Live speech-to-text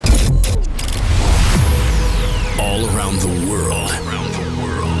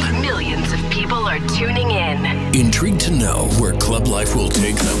Tiesto, where club life will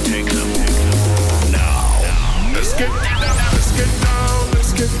take them. Now, let's get down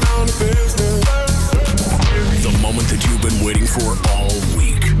to business. The moment that you've been waiting for all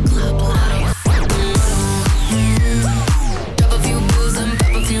week. Club life. Double few booze and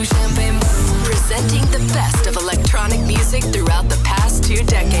double few champagne. Presenting the best of electronic music throughout the past 2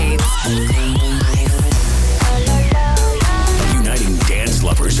 decades. Uniting dance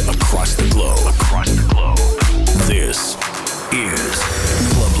lovers across the globe. This is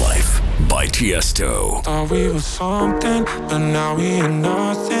Club Life by Tiesto. Thought we were something, but now we ain't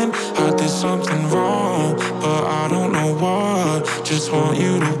nothing. I did something wrong, but I don't know what. Just want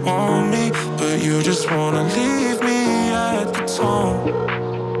you to want me, but you just wanna leave me at the tone.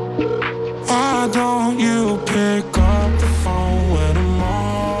 Why don't you pick up the phone when I'm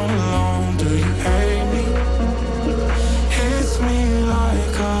all alone? Do you hate me? Hits me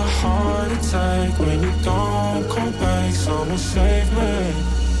like a heart attack when you don't come back. Someone save me.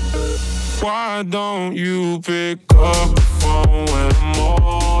 Why don't you pick up the phone when I'm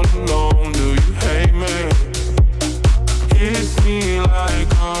all alone? Do you hate me? Hits me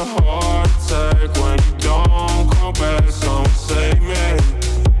like a heart attack when you don't come back. Someone save me.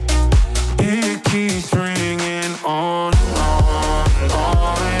 It keeps ringing on and on and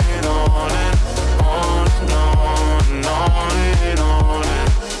on and on and on and on and on and on and on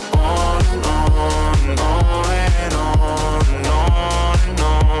and on and on and on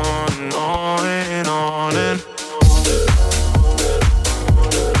and on and on and on.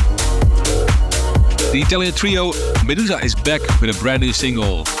 The Italian trio MEDUZA is back with a brand new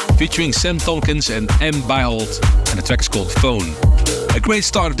single featuring Tompkins and Beihold, and the track is called Phone. A great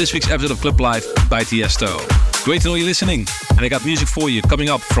start of this week's episode of Club Life by Tiesto. Great to know you're listening, and I got music for you coming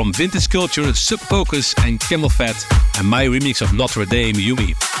up from Vintage Culture, Sub Focus and Camel Fat, and my remix of Notre Dame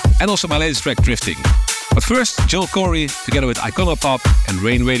Yumi, and also my latest track Drifting. But first, Corry together with Icona Pop and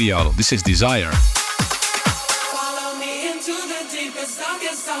Rain Radio. This is Desire. Follow me into the deepest,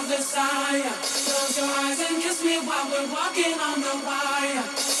 darkest of desire. Close your eyes and kiss me while we're walking on the wire.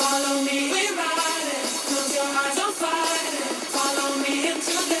 Follow me, we ride it. Close your eyes, don't fight it. Follow me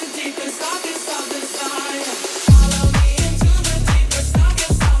into the deepest, darkest of desire. Follow me into the deepest,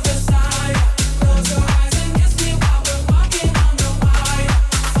 darkest of desire. Close your eyes and kiss me while we're walking on the wire.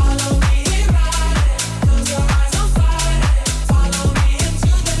 Follow me, we ride it. Close your eyes, don't fight it. Follow me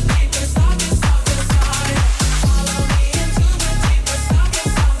into the deepest, darkest of desire. Follow me into the deepest,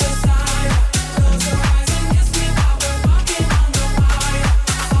 darkest of desire. Close your eyes and kiss me while we're walking on the wire.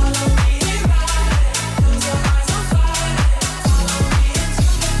 Follow me, we ride it. Close your eyes, don't fight it. Follow me into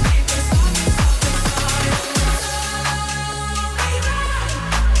the deepest, darkest of desire.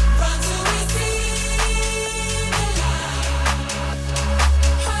 Run till we see the light.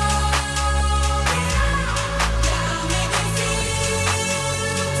 Hold me out, yeah, I'll make it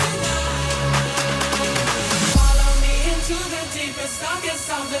feel tonight. Follow me into the deepest, darkest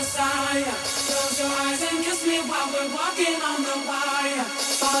of desire. Close your eyes and kiss me while we're walking on the wire.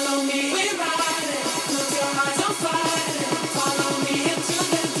 Follow me, we ride it. Close your eyes, don't fight it. Follow me into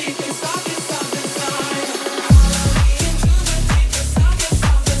the deepest, darkest of desire. Follow me into the deepest, darkest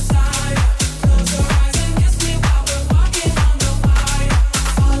of desire. Close your eyes and kiss me while we're walking on the wire.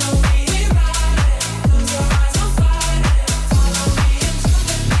 Follow me, we ride it. Close your eyes, don't fight it. Follow me into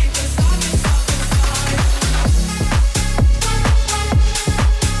the deepest, darkest of desire.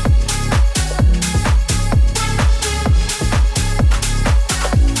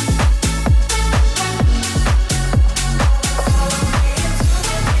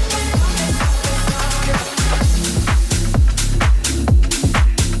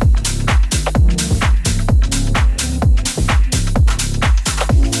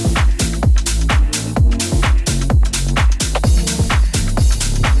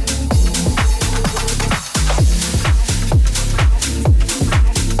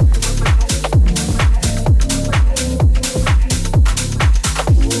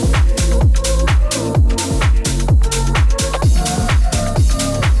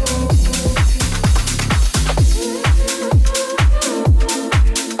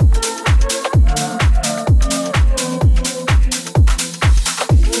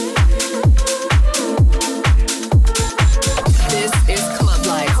 This is Club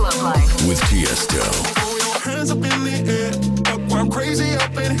Life. With Tiesto. Throw your hands up in the air, up while crazy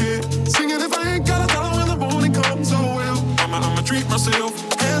up in here. Singing if I ain't got a dollar when the morning comes, so well. I'ma treat myself.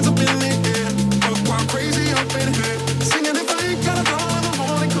 Hands up in the air, up while crazy up in here. Singing if I ain't got a dollar when the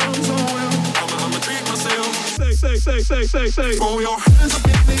morning comes, so well. I'ma treat myself. Say. Throw your hands up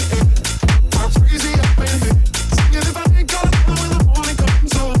in the air, while crazy up in here. Singing if I ain't got a dollar when the morning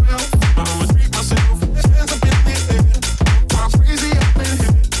comes, so well. I'ma treat myself. Hands up in the air.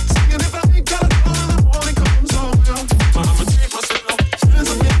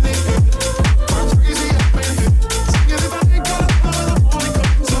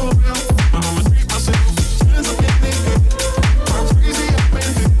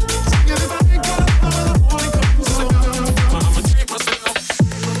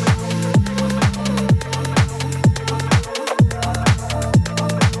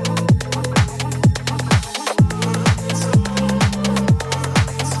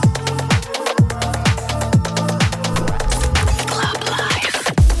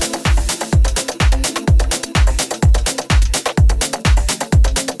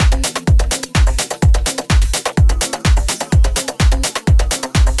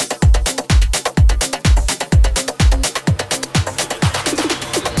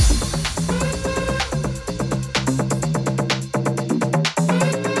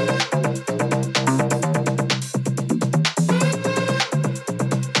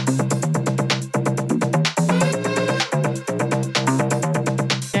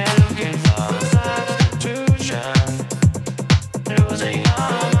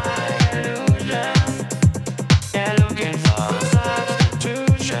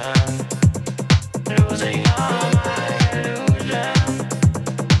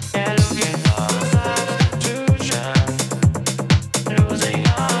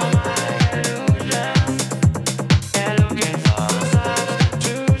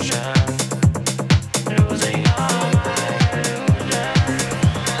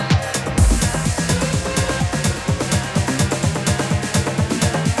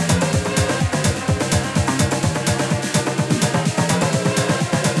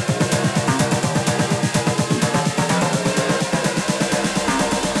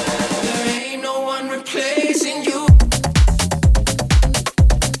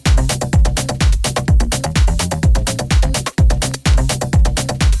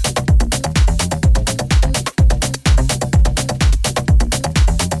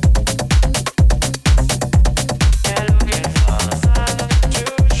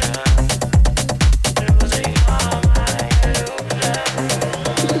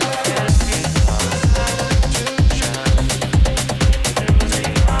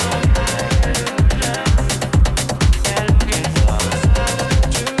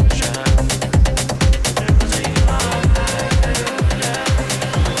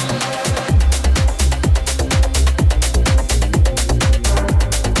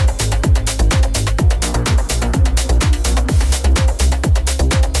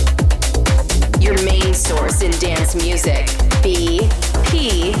 dance music. BPM.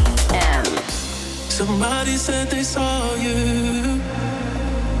 Somebody said they saw you.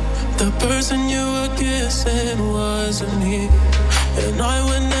 The person you were kissing wasn't me, and I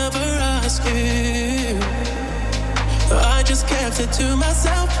would never ask you. I just kept it to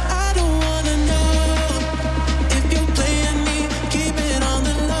myself. I don't wanna know if you're playing me. Keep it on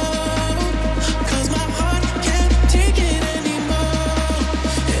the low, 'cause my heart can't take it anymore.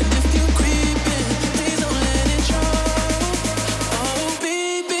 And if you're creeping, please don't let it show. Oh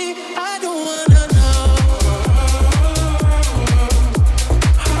baby, I don't wanna know.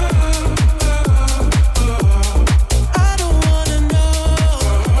 I don't wanna know.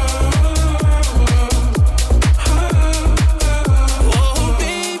 Oh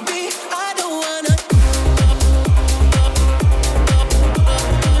baby, I don't wanna.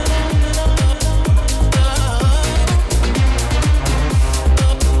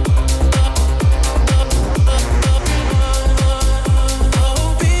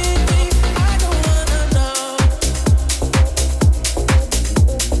 Oh baby, I don't wanna know.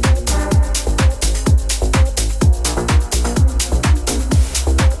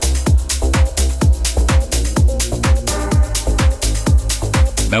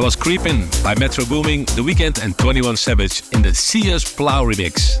 That was Creepin by Metro Boomin, The Weeknd and 21 Savage in the CS PLAU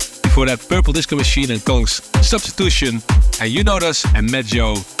remix. Before that, Purple Disco Machine and Kong's Substitution, and YOUNOTUS and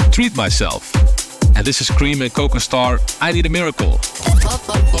Mat.Joe, Treat Myself. And this is KREAM and Coco Star, I Need a Miracle.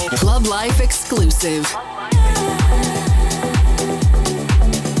 Club Life exclusive.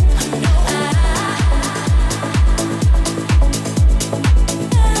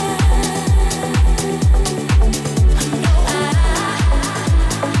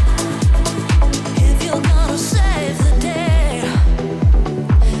 If you're gonna save the day,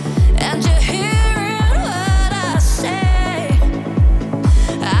 and you're hearing what I say,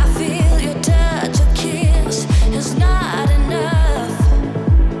 I feel your touch, a kiss is not enough.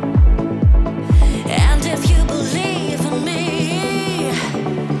 And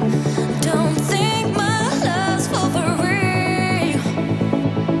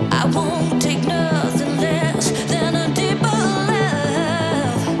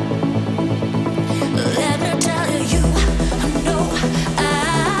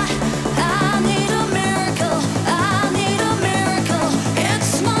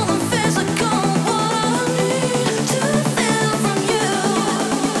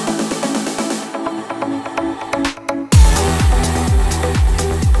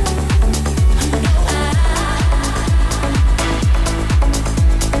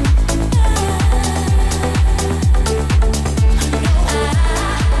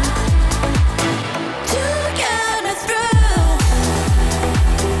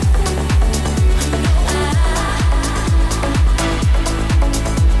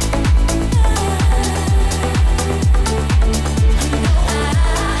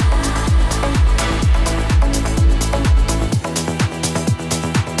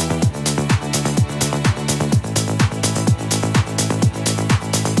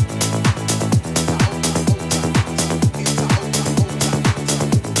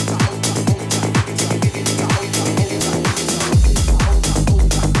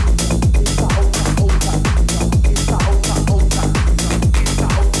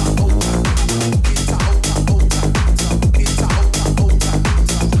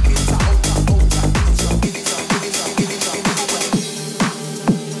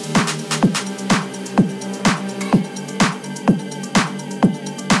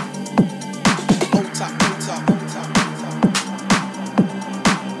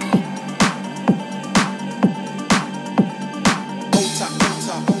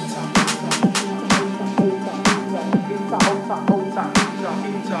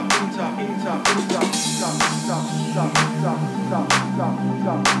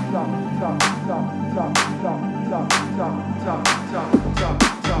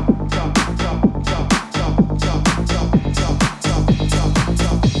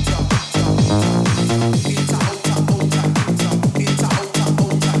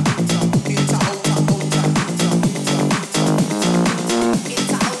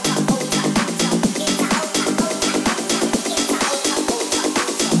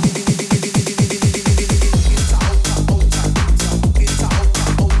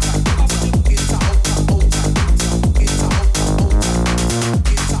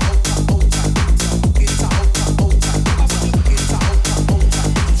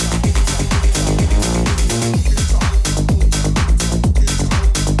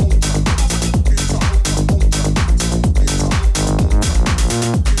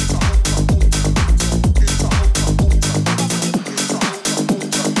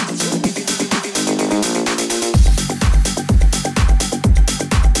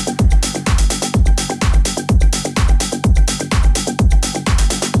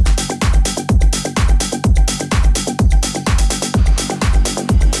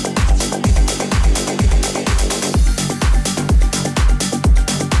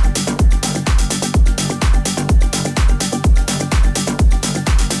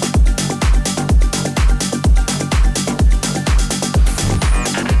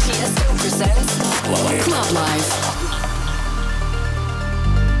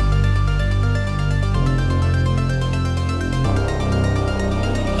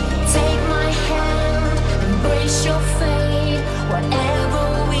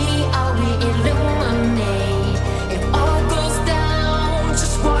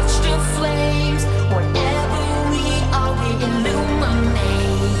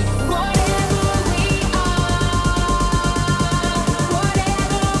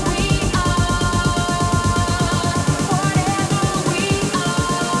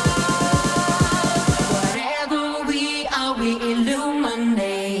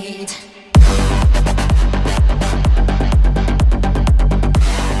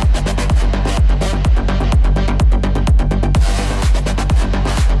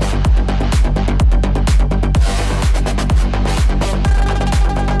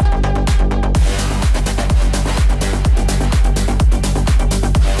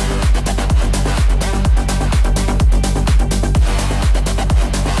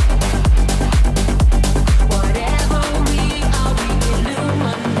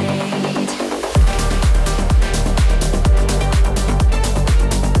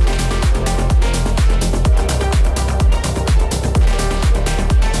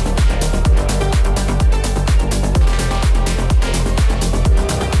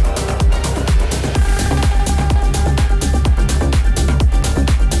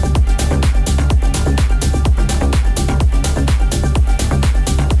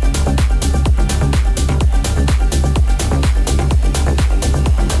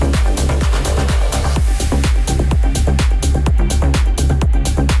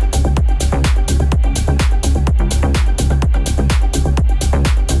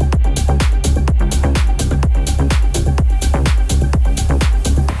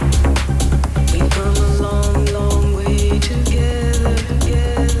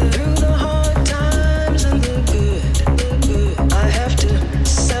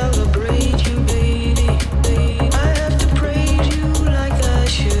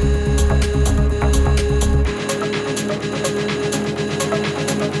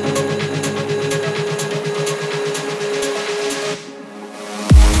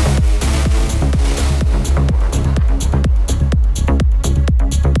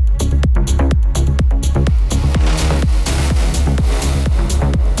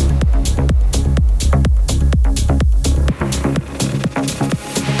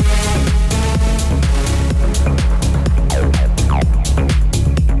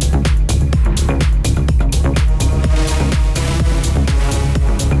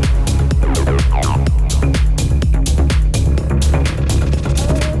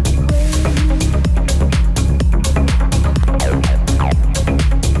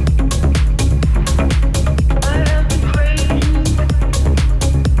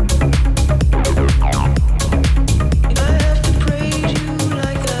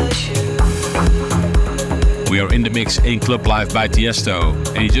remix in Club Live by Tiesto.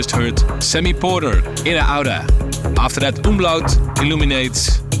 And you just heard Sammy Porter in Outta. After that, Oomloud,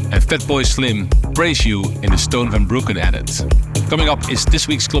 Illuminate, and Fatboy Slim, Praise You in the Stone van Brooken edit. Coming up is this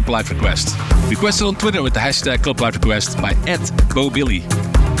week's Club Live request. Requested on Twitter with the hashtag Club Live request by @BoBilly.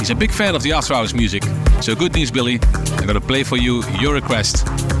 He's a big fan of the After Hours music, so good news, Billy. I'm gonna play for you your request.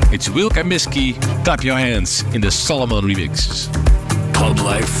 It's Whilk and Misky, Clap Your Hands in the Solomun remix. Club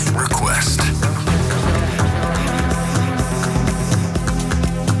Life request.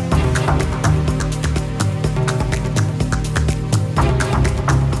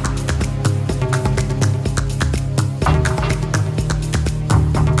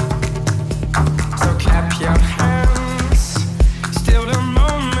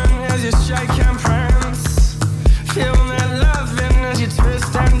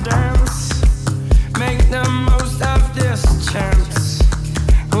 Make the most of this chance.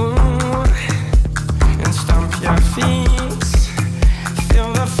 Ooh.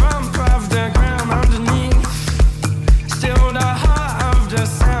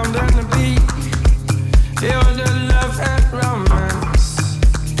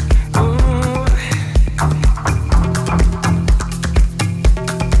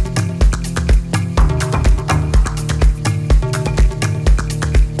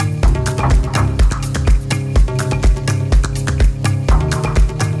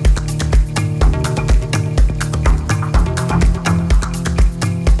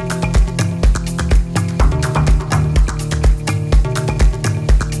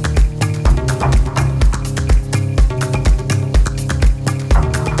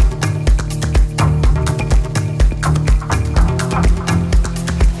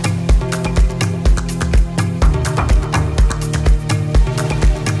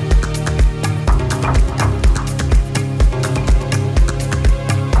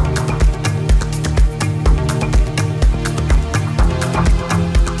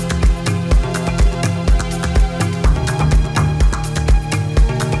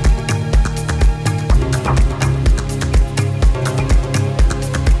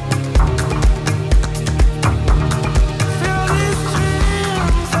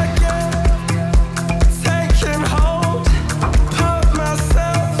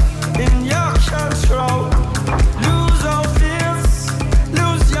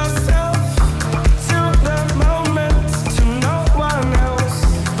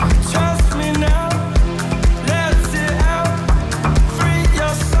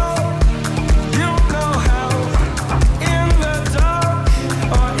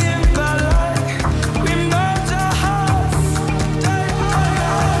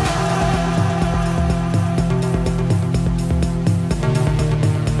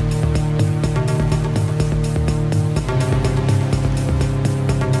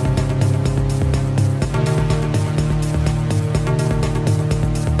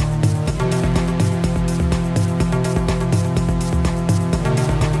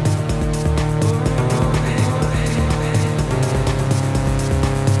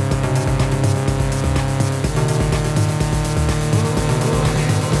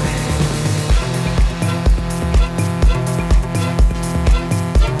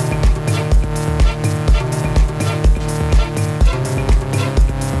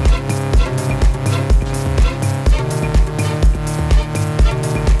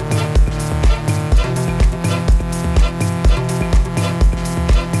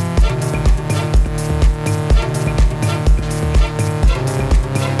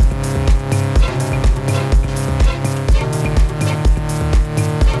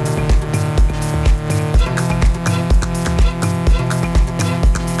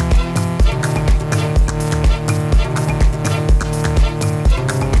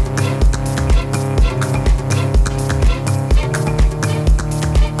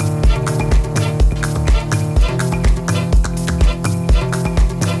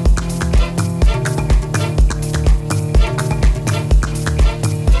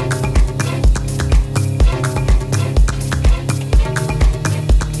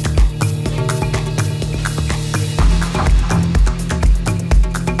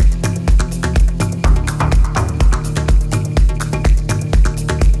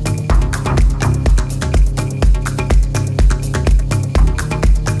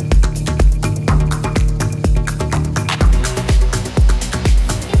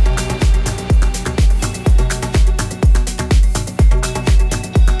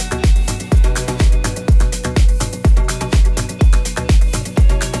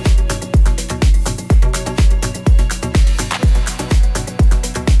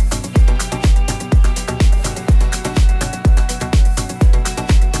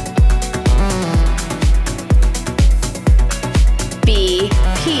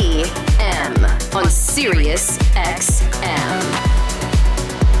 on Sirius XM.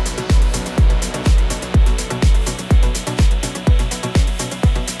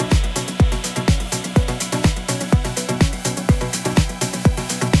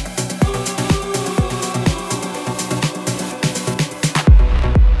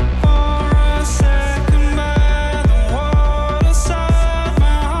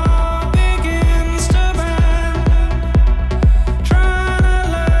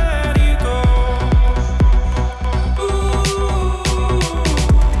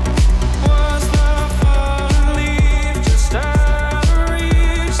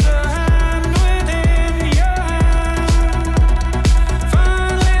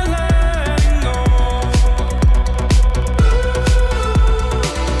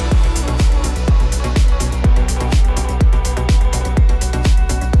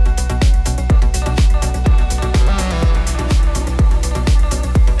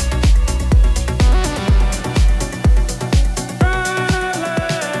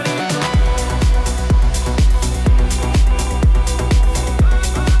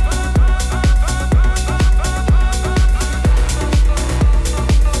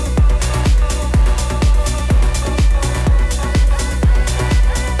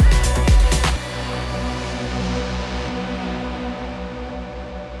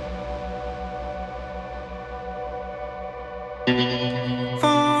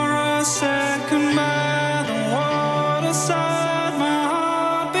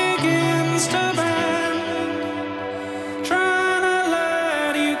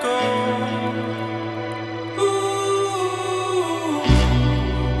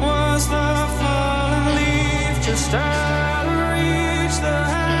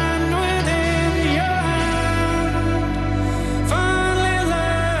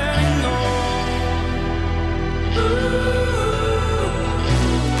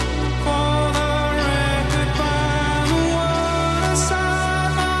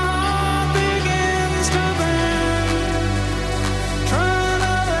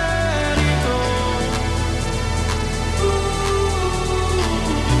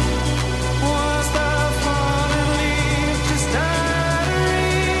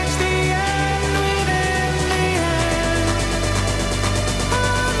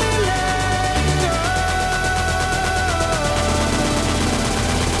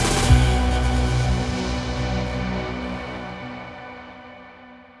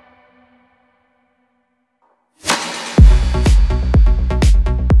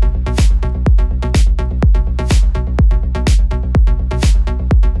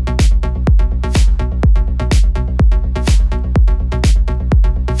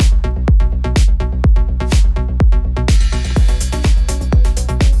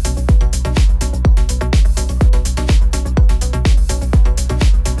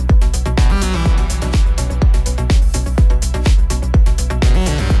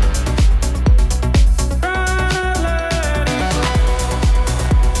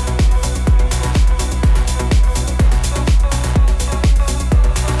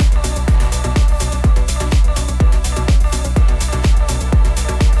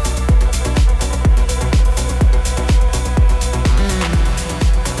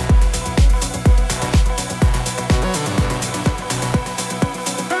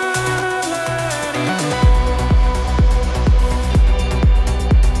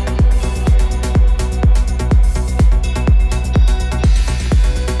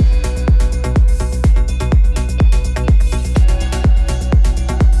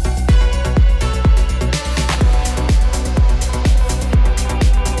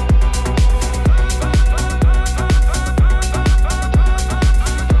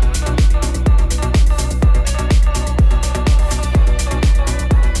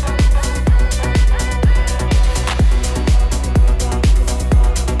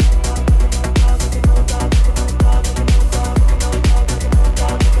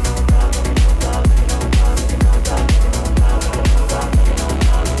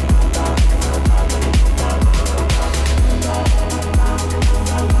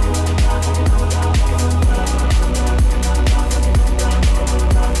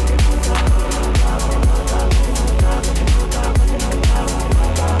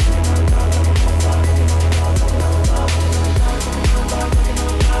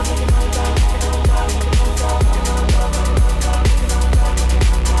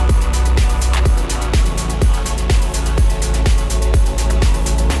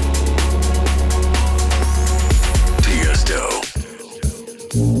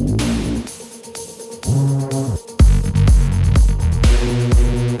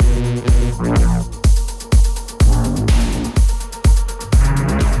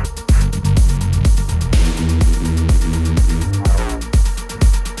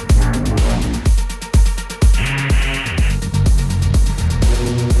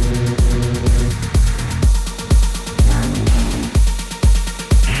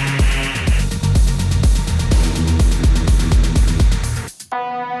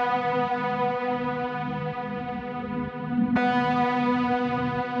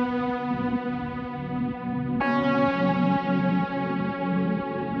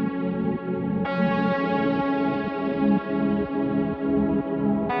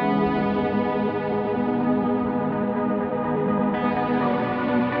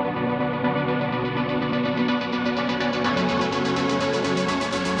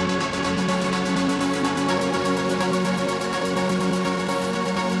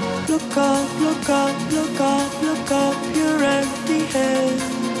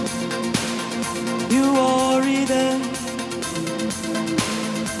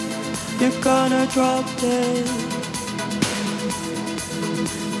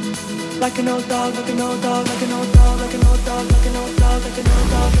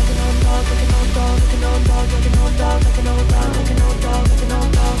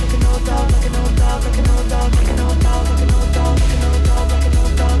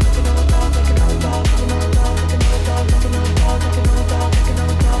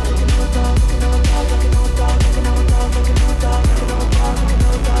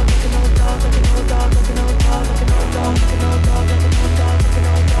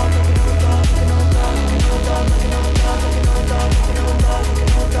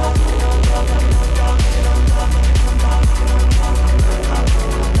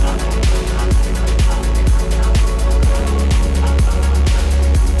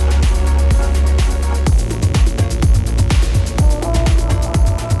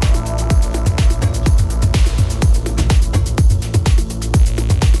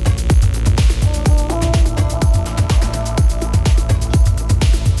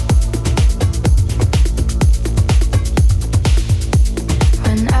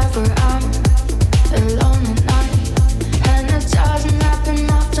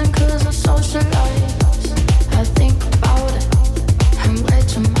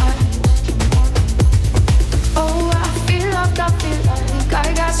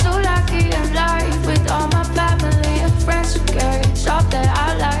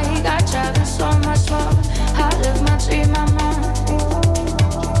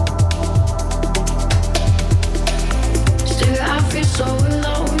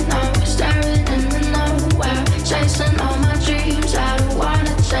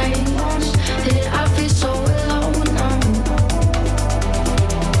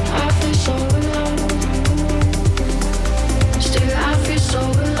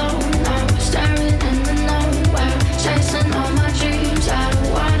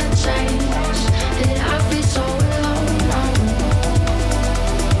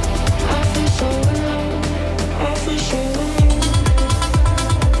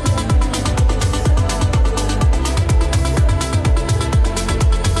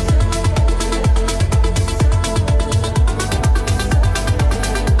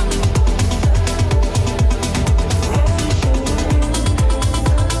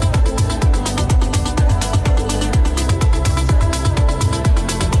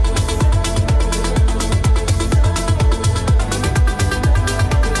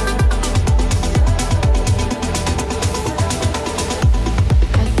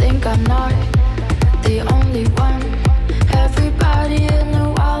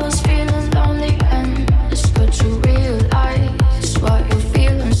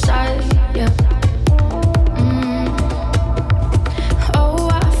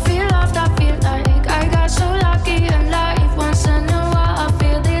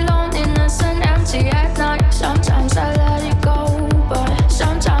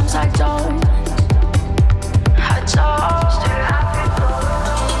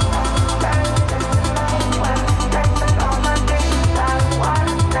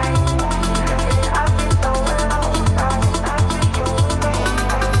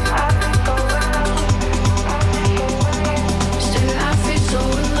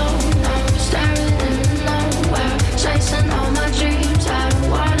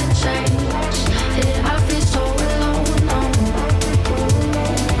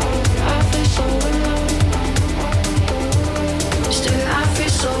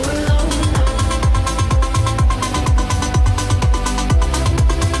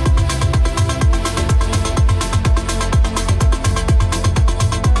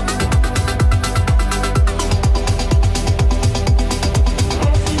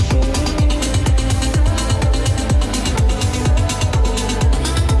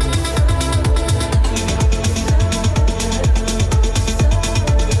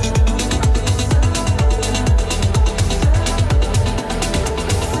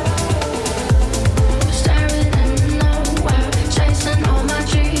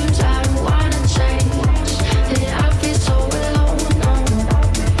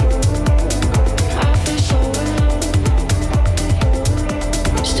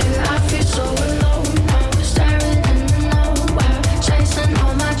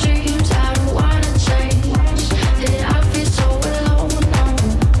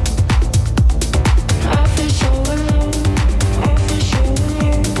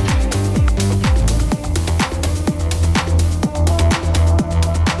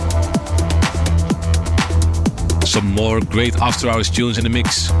 Some more great after hours tunes in the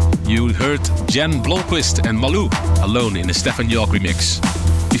mix. You heard Jen Blomqvist and Malou, Alone in the Stephan remix.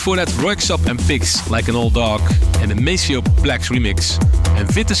 Before that, Röyksopp and Pixx, Like an Old Dog, and the Maceo Plex remix, and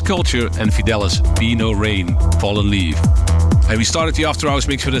Vintage Culture and Fideles, Be No Rain, Fallen Leaf. And we started the After Hours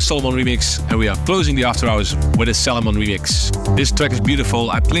mix with a Solomun remix, and we are closing the After Hours with a Solomun remix. This track is beautiful.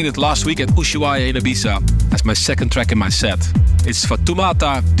 I played it last week at Ushuaia in Ibiza as my second track in my set. It's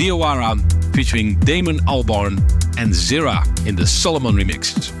Fatoumata Diawara featuring Damon Albarn and Zira in the Solomun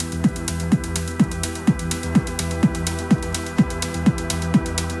remix.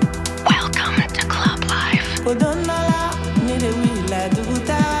 Welcome to Club Life.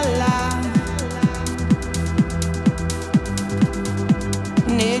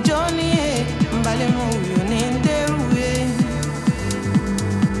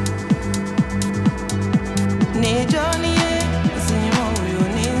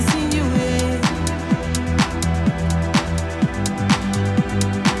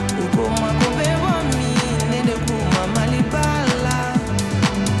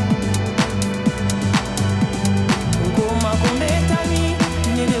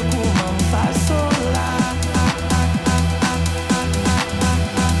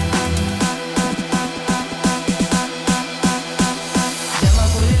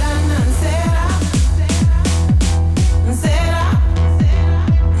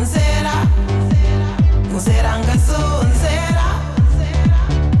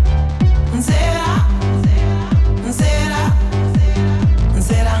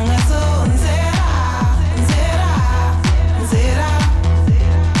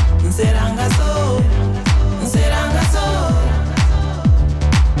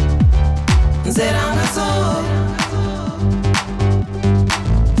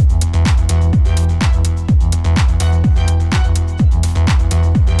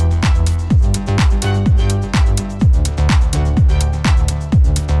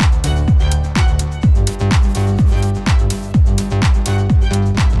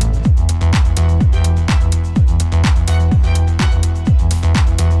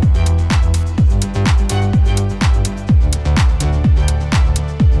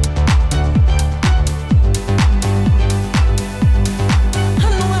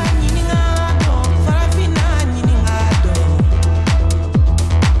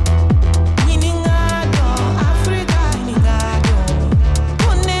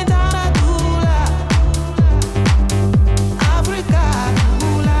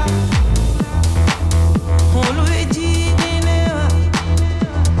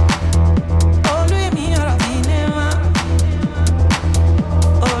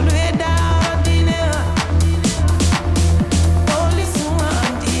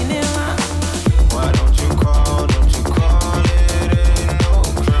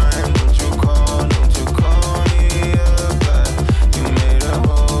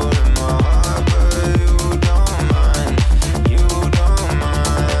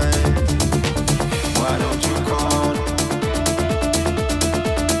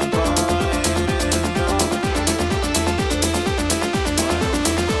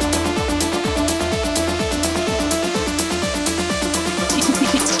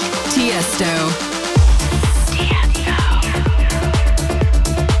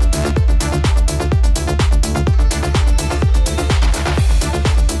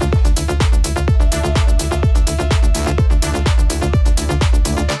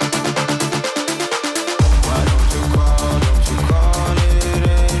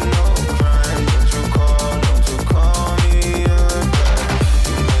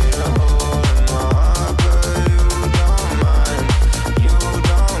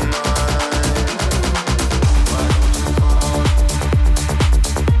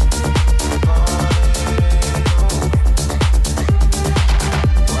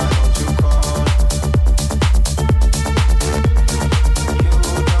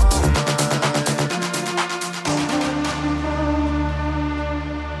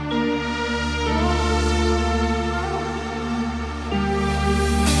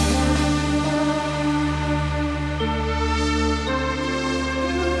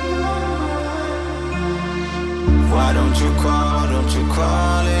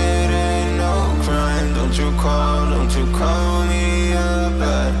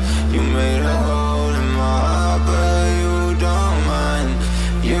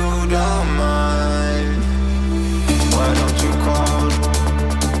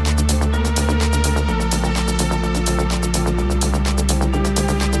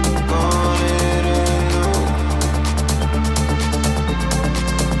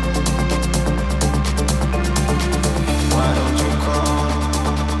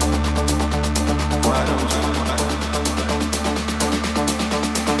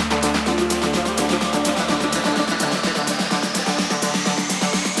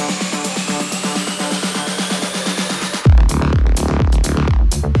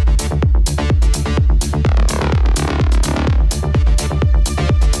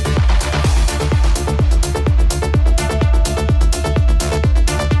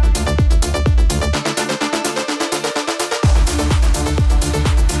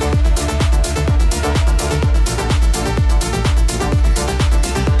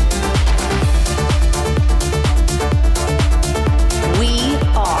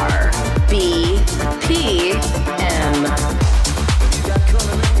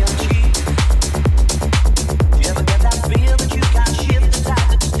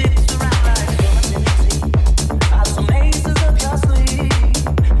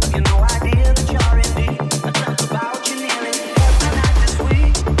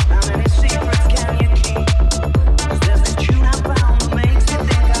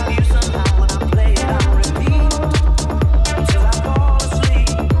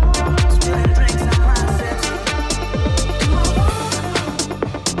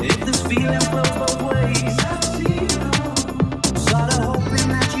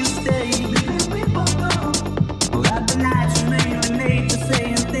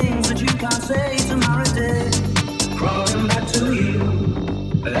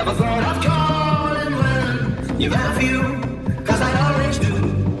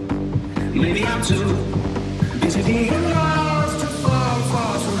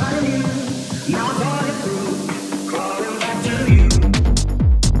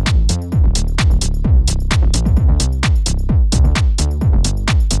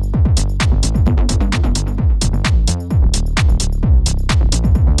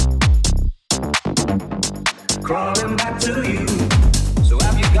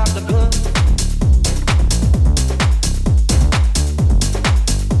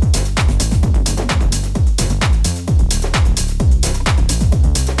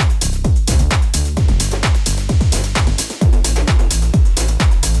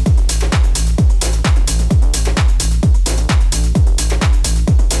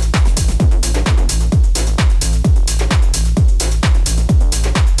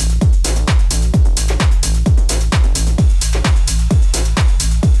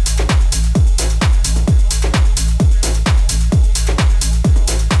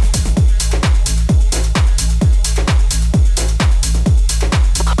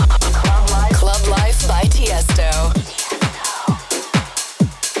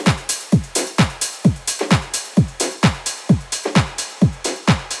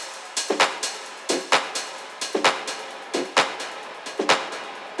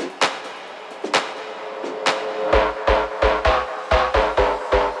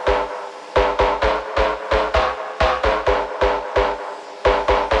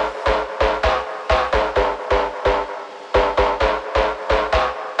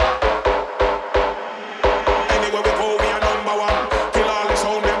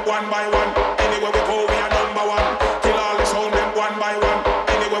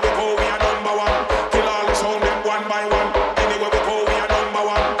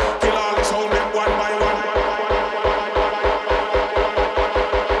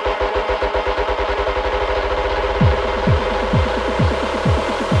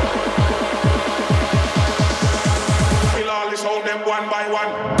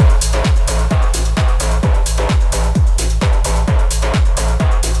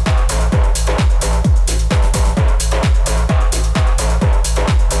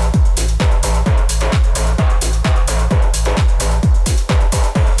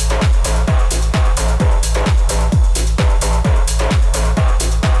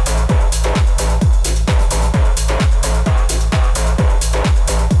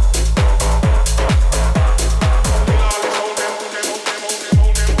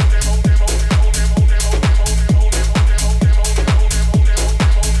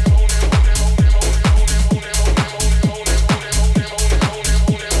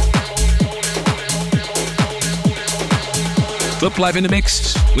 Club Live in the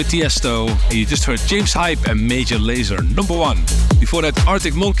Mix with Tiesto. And you just heard James Hype and Major Lazer, number 1. Before that,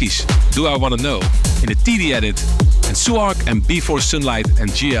 Arctic Monkeys, Do I Wanna Know, in the TD edit. And Suark and Before Sunlight and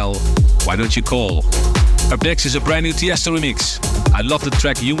GL, Why Don't You Call. Up next is a brand new Tiesto remix. I love the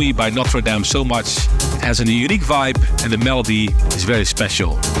track Yumi by Notre Dame so much. It has a unique vibe and the melody is very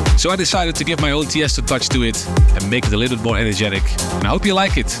special. So I decided to give my own Tiesto touch to it and make it a little bit more energetic. And I hope you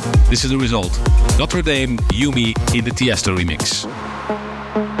like it. This is the result. Notre Dame, Yumi in the Tiesto remix.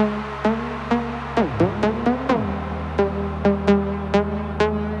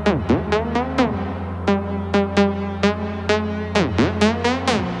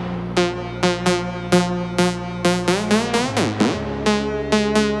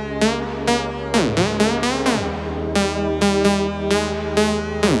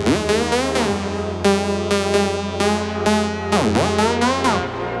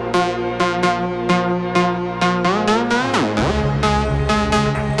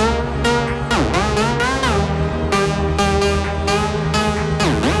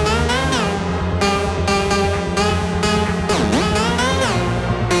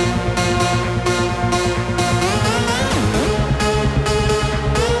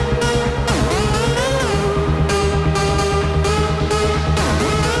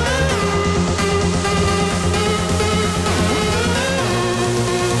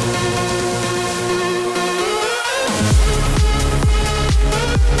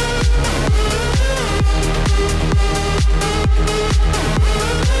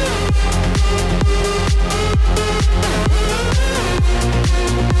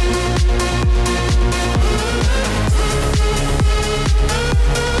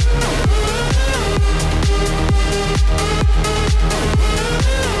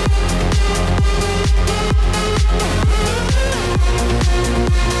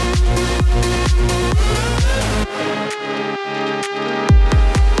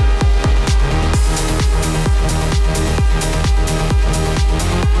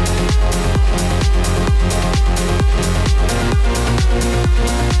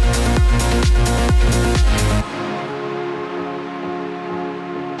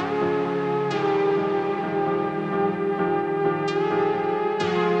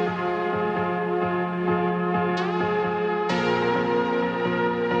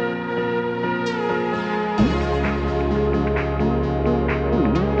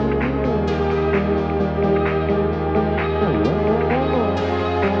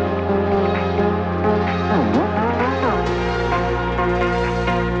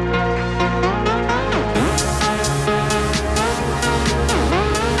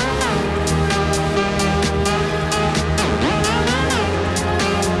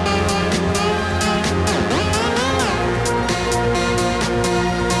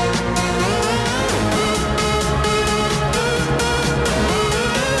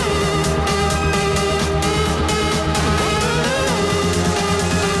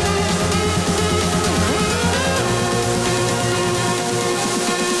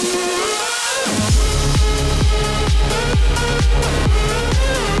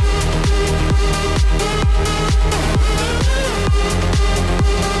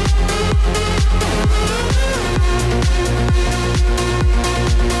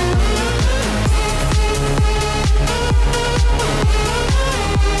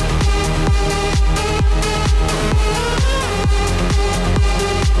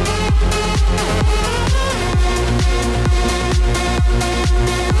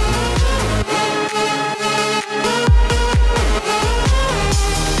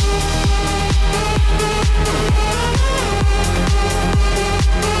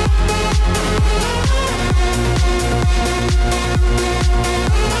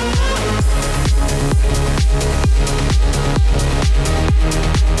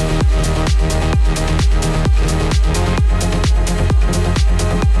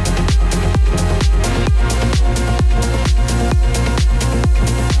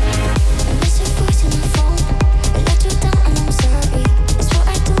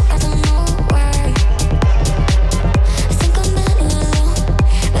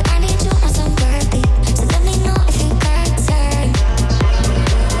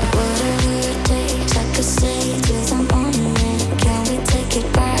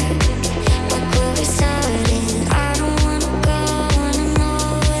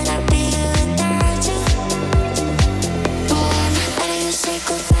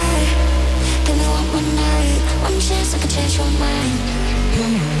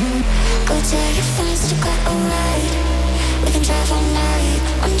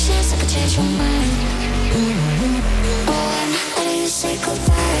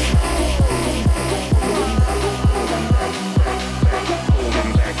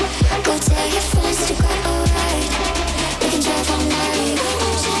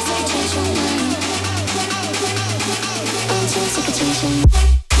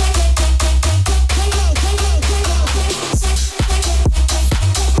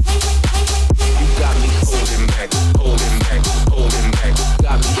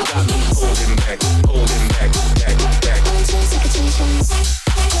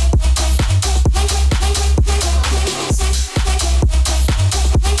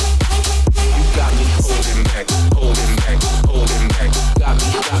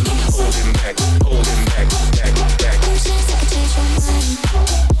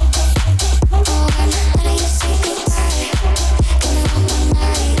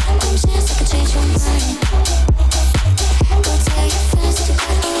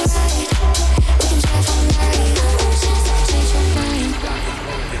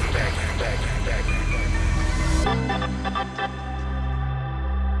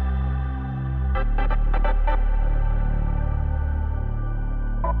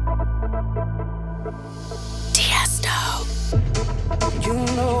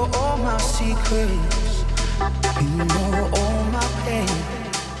 secrets. You know all my pain.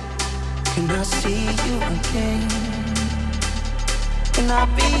 Can I see you again? Can I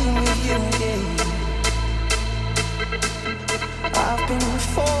be with you again? I've been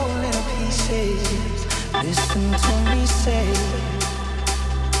falling to pieces. Listen to me say,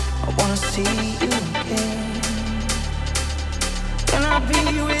 I wanna see you again. Can I be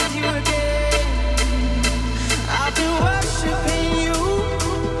with you again? I've been worshiping you,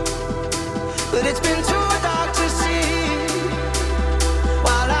 but it's been too dark to see.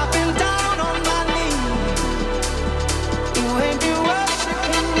 While I've been down on my knees, you ain't been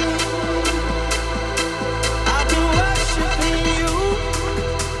worshiping me. I've been worshiping you,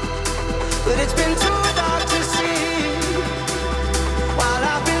 but it's been too dark to see. While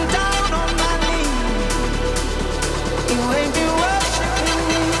I've been down on my knees, you ain't been worshiping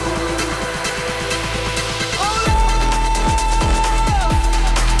me. Oh Lord,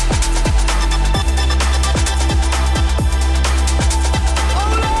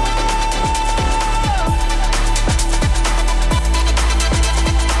 oh Lord,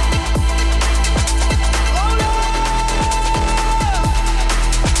 oh Lord.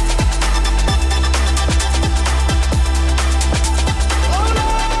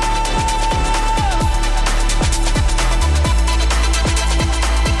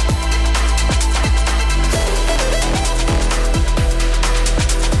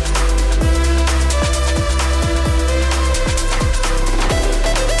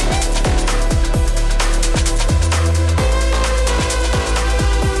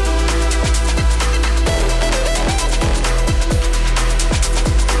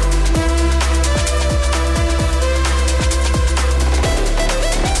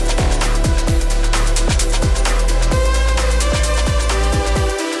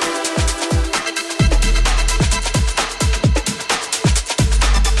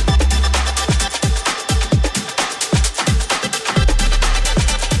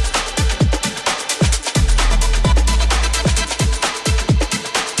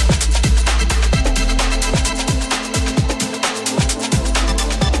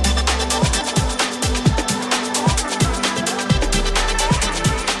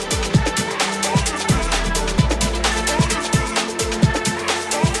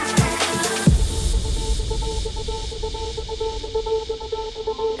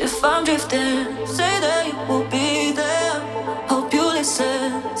 If I'm drifting, say that you will be there. Hope you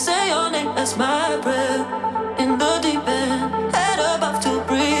listen, say your name as my breath. In the deep end, head above to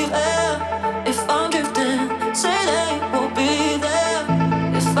breathe air. If I'm drifting, say that you will be there.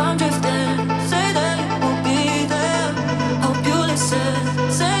 If I'm drifting, say that you will be there. Hope you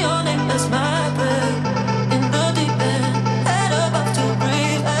listen, say your name as my breath. In the deep end, head above to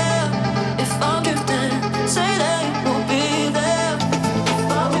breathe air. If I'm drifting, say that you will be there.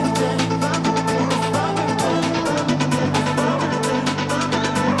 If I'm drifting,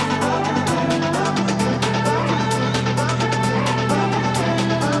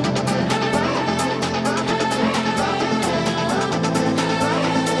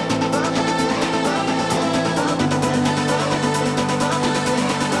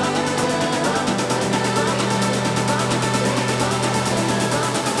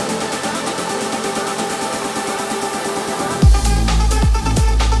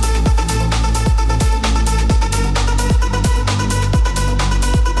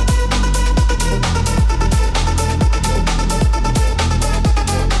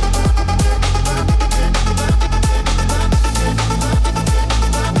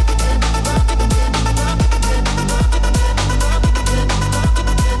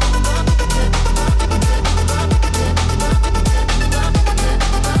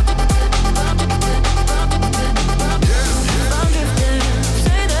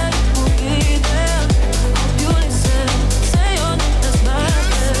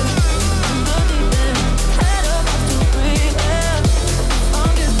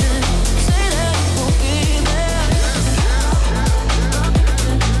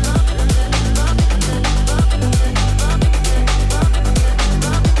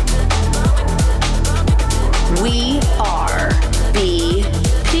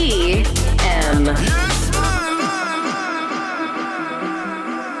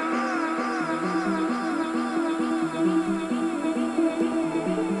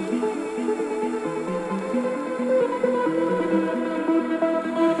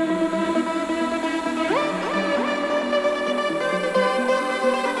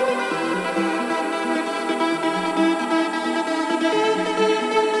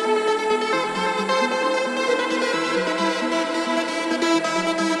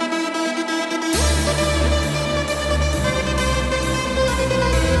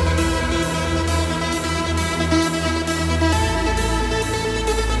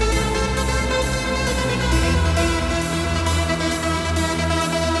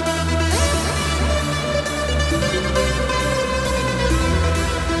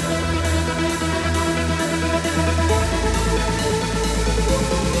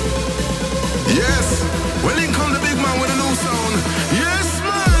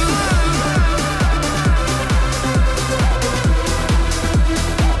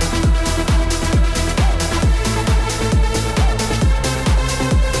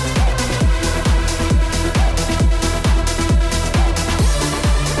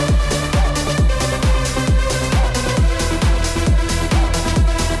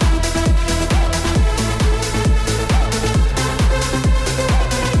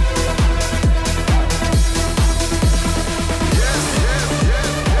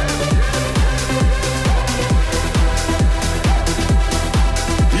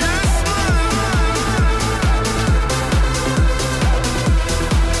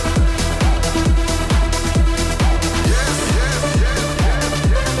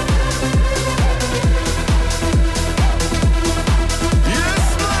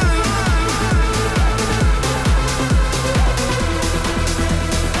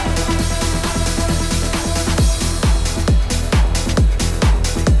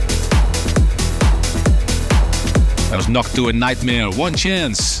 Knocked to a Nightmare, One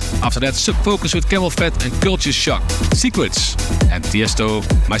Chance. After that, Subfocus with Camel Fat and Culture Shock, Secrets. And Tiesto,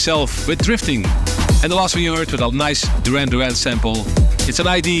 myself with Drifting. And the last one you heard with a nice Duran Duran sample. It's an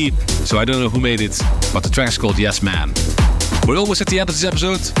ID, so I don't know who made it, but the track's called Yes Man. We're almost at the end of this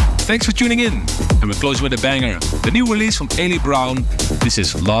episode. Thanks for tuning in. And we're closing with a banger. The new release from Ailey Brown. This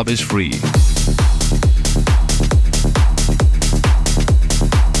is Love is Free.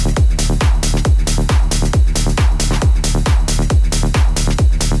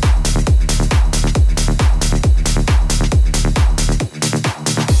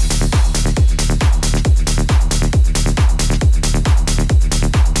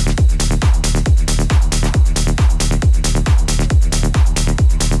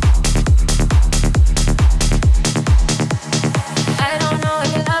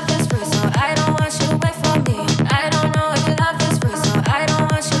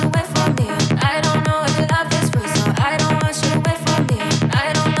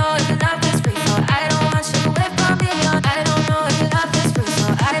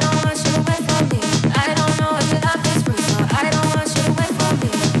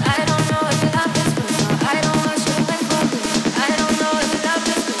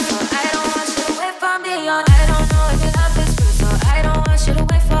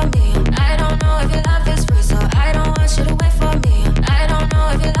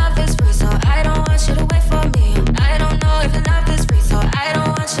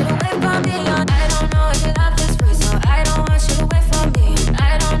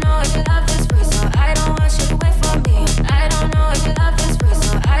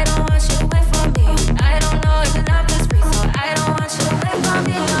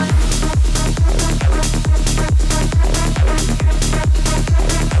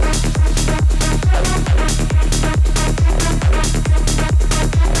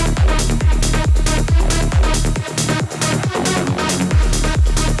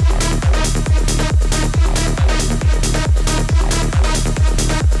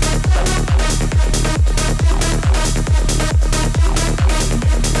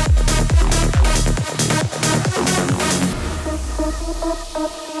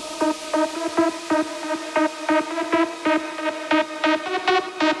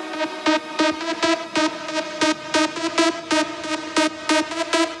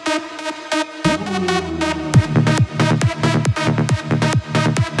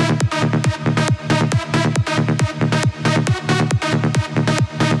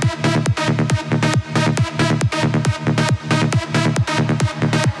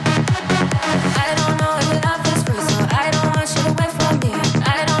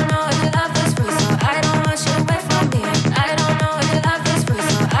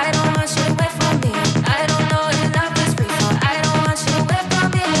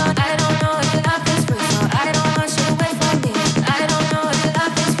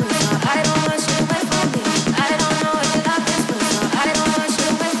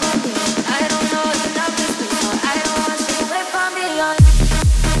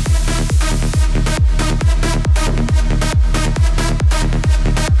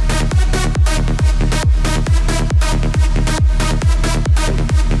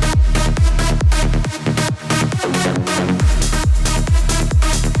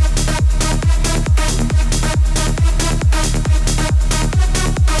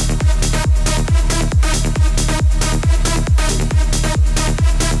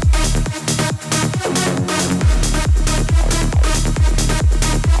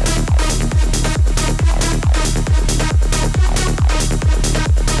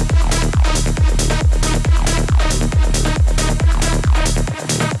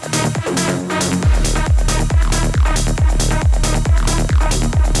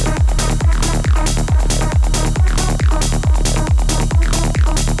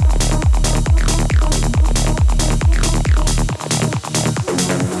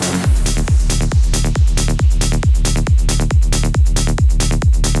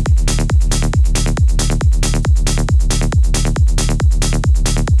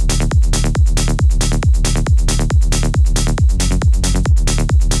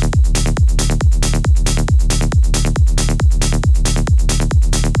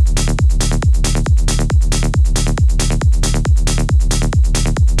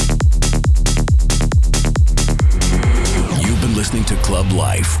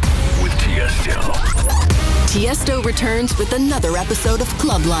 Tiesto returns with another episode of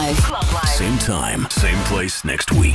Club Life. Same time, same place next week.